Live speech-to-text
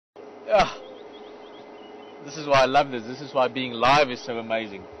Ah, this is why I love this. This is why being live is so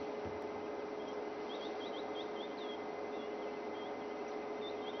amazing.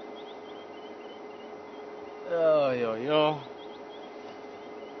 Oh, yo.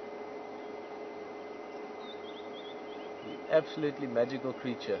 The absolutely magical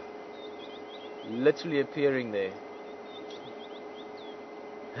creature. Literally appearing there.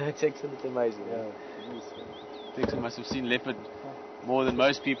 It's excellent, it's amazing. Yeah, it is. Pieter must have seen leopard more than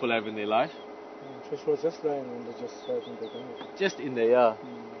most people have in their life. Fish was just lying and they just frightened the guy. Just in there, yeah.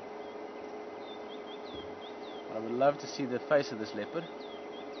 I would love to see the face of this leopard.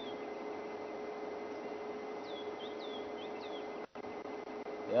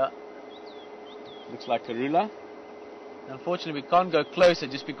 Yeah. Looks like Karula. Unfortunately, we can't go closer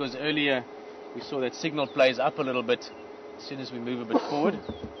just because earlier we saw that signal plays up a little bit as soon as we move a bit forward.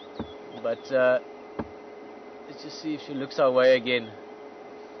 But let's just see if she looks our way again.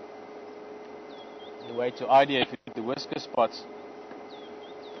 The way to idea if you look at the whisker spots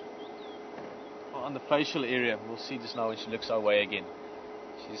on the facial area. We'll see just now when she looks our way again.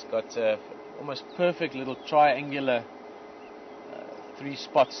 She's got almost perfect little triangular 3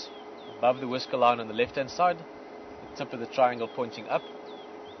 spots above the whisker line on the left hand side, the tip of the triangle pointing up,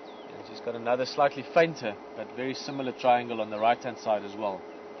 and she's got another slightly fainter but very similar triangle on the right hand side as well.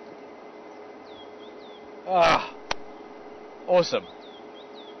 Ah, awesome.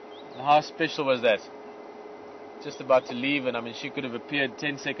 And how special was that? Just about to leave, and I mean, she could have appeared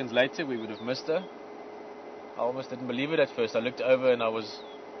 10 seconds later, we would have missed her. I almost didn't believe it at first. I looked over and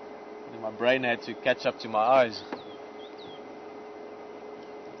my brain had to catch up to my eyes.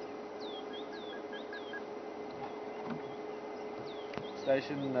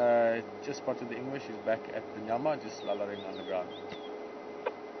 Station just spotted the English. She's back at the Nyama, just lullering on the ground.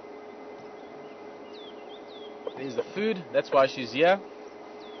 There's the food. That's why she's here.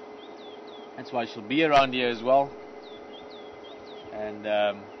 That's why she'll be around here as well. And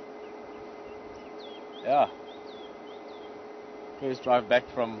yeah, first drive back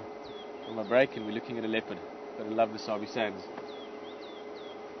from a break, and we're looking at a leopard. Gotta love the Sabi Sands.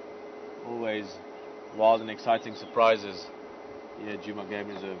 Always wild and exciting surprises here at Djuma Game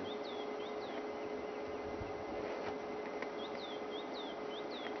Reserve.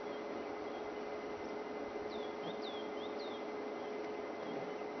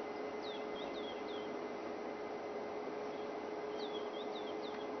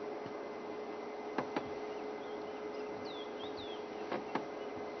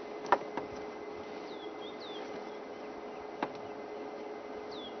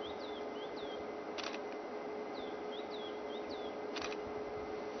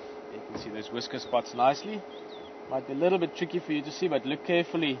 See those whisker spots nicely. Might be a little bit tricky for you to see, but look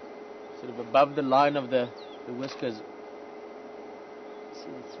carefully, sort of above the line of the whiskers.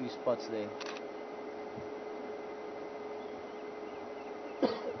 See the 3 spots there.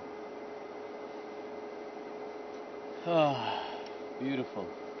 Ah, beautiful.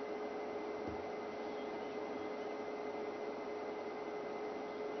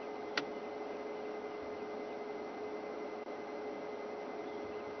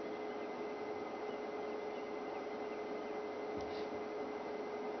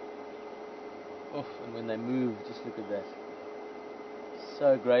 Oof, and when they move, just look at that.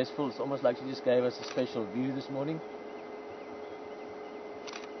 So graceful. It's almost like she just gave us a special view this morning.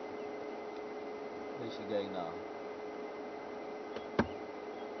 Where's she going now?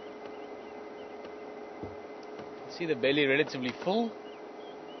 See the belly relatively full.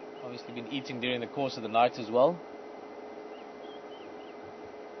 Obviously been eating during the course of the night as well.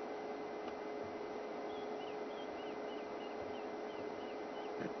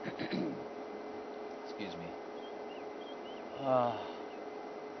 Excuse me. I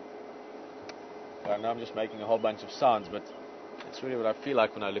know I'm just making a whole bunch of sounds, but it's really what I feel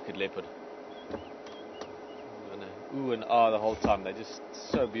like when I look at leopard. And ooh and ah the whole time. They're just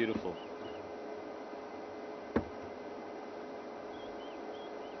so beautiful.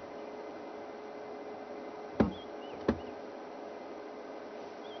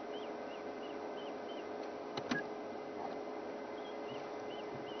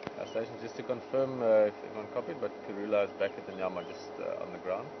 Station, just to confirm if everyone copied, but Karula is back at the Nyama, just on the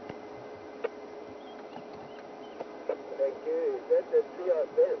ground. Thank you. Is that the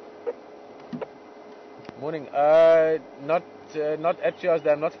triage Dam? Morning. Not at Triage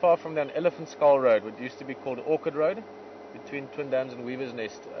Dam, not far from there on Elephant Skull Road, what used to be called Orchid Road, between Twin Dams and Weaver's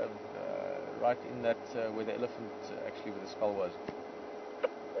Nest, right in that where the elephant, actually where the skull was.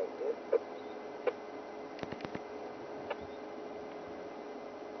 Thank you.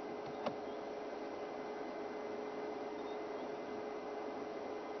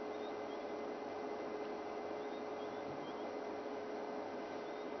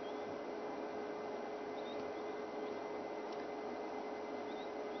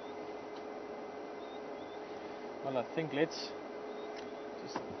 Well, I think let's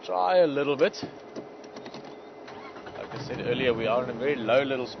just try a little bit. Like I said earlier, we are in a very low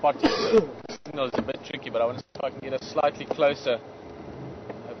little spot here. The signal is a bit tricky, but I want to see if I can get us slightly closer.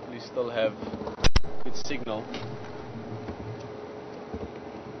 Hopefully still have good signal.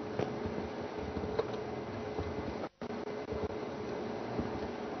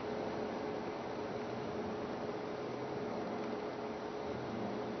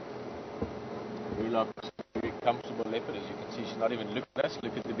 Karula, very comfortable leopard, as you can see. She's not even looking at us.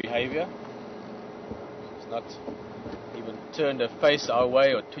 Look at the behavior. She's not even turned her face our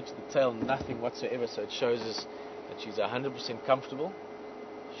way or twitched the tail, nothing whatsoever. So it shows us that she's 100% comfortable.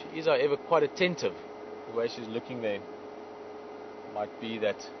 She is, however, quite attentive. The way she's looking there might be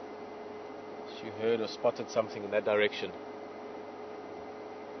that she heard or spotted something in that direction.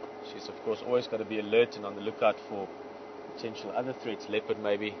 She's, of course, always got to be alert and on the lookout for potential other threats. Leopard,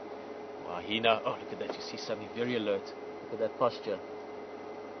 maybe. Hyena. Oh, look at that. You see something very alert. Look at that posture.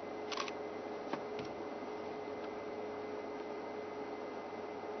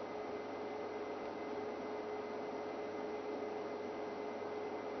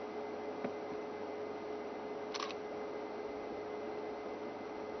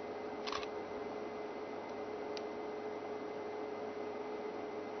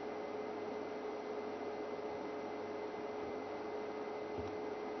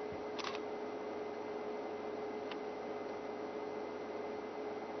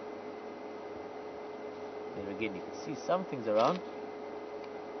 There again, you can see some things around.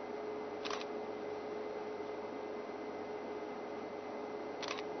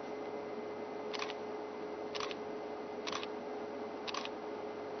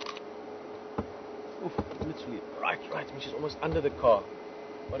 Oof, literally right. I mean, she's almost under the car.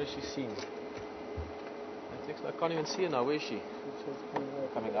 What has she seen? I can't even see her now. Where is she? She's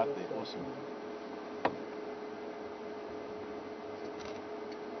Coming out there. Awesome.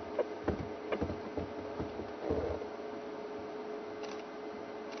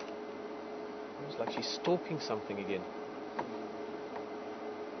 Almost like she's stalking something again.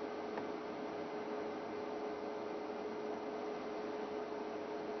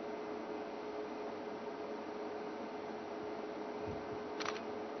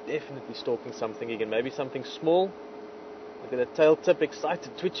 Definitely stalking something again. Maybe something small. Look at that tail tip,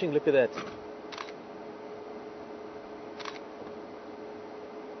 excited, twitching. Look at that.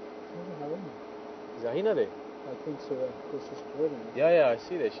 Is Hyena there? I think so, yeah. Because she's spreading. Yeah, I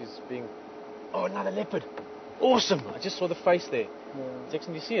see there. She's being... Oh, another leopard. Awesome. I just saw the face there. Yeah.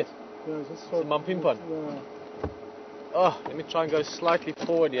 Jackson, do you see it? Yeah, I just It's saw a Mampimpon. Yeah. Oh, let me try and go slightly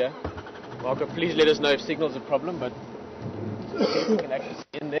forward here. Marco, please let us know if signal's a problem, but we can actually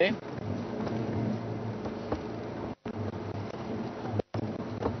see in there.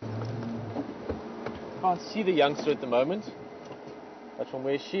 Can't see the youngster at the moment, but from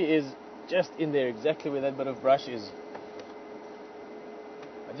where she is, just in there, exactly where that bit of brush is.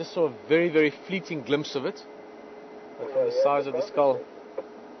 I just saw a very, very fleeting glimpse of it, but from the size of the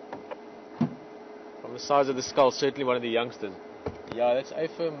skull, certainly one of the youngsters. Yeah, that's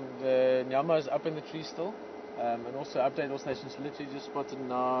AFM. The Nyama is up in the tree still. And also update all stations, literally just spotted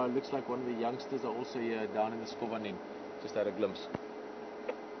now. Looks like one of the youngsters are also here down in the Skovanin. Just had a glimpse.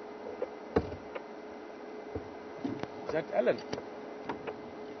 Is that Alan?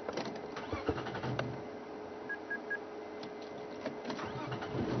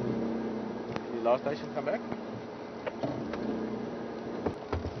 Did the last station come back?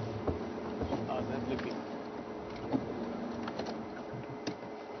 How's that looking?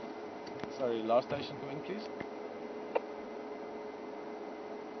 Sorry, last station come in, please.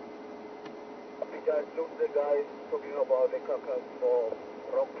 Pieter, look, the guy is talking about the carcass for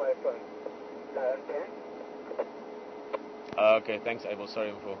rock pipe and lion tank. Okay, thanks, Abel. Sorry,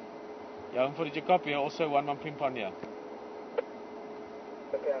 info. Yeah, info, did you copy? Also, one Mampimpon here.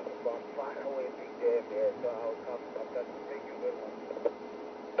 Okay, I'm from far away, big day there, so I'll come after. Thank you very much.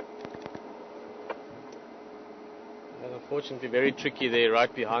 That's unfortunately very tricky there,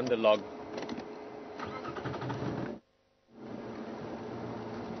 right behind the log.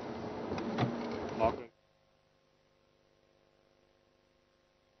 Marco.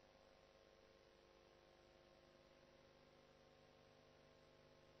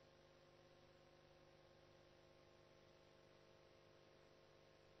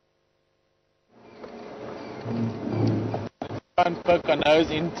 Try and poke our nose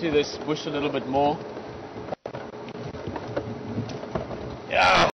into this bush a little bit more. Yeah.